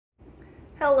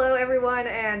Hello everyone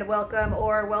and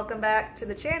welcome back to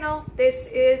the channel. This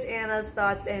is Anna's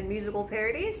Thoughts and Musical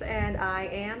Parodies and I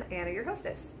am Anna, your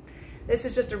hostess. This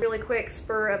is just a really quick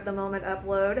spur of the moment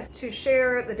upload to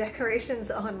share the decorations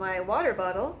on my water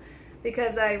bottle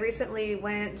because I recently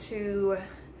went to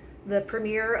the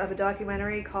premiere of a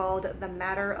documentary called The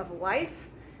Matter of Life,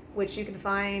 which you can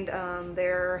find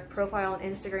their profile on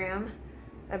Instagram.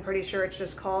 I'm pretty sure it's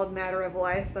just called Matter of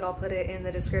Life, but I'll put it in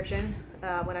the description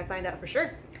when I find out for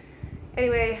sure.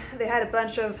 Anyway, they had a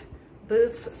bunch of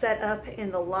booths set up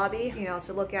in the lobby,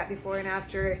 to look at before and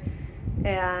after,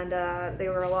 and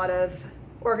there were a lot of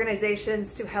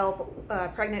organizations to help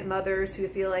pregnant mothers who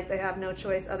feel like they have no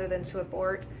choice other than to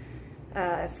abort.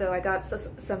 So I got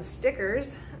some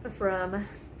stickers from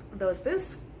those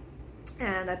booths,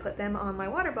 and I put them on my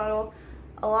water bottle,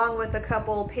 along with a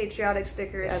couple patriotic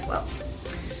stickers as well.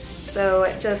 So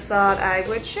I just thought I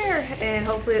would share, and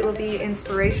hopefully it will be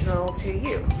inspirational to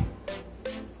you.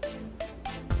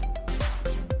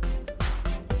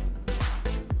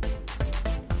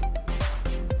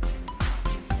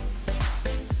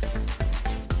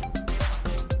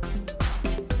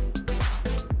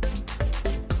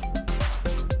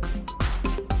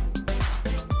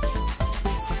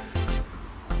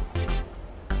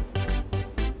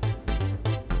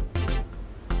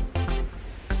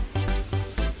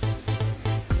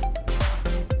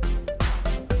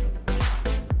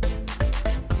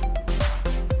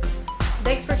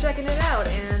 Thanks for checking it out,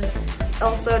 and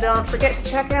also don't forget to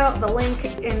check out the link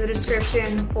in the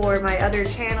description for my other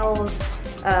channels,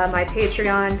 my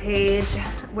Patreon page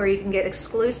where you can get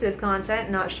exclusive content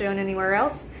not shown anywhere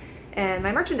else, and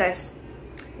my merchandise.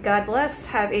 God bless,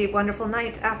 have a wonderful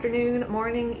night, afternoon,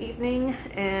 morning, evening,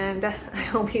 and I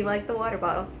hope you like the water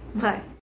bottle. Bye.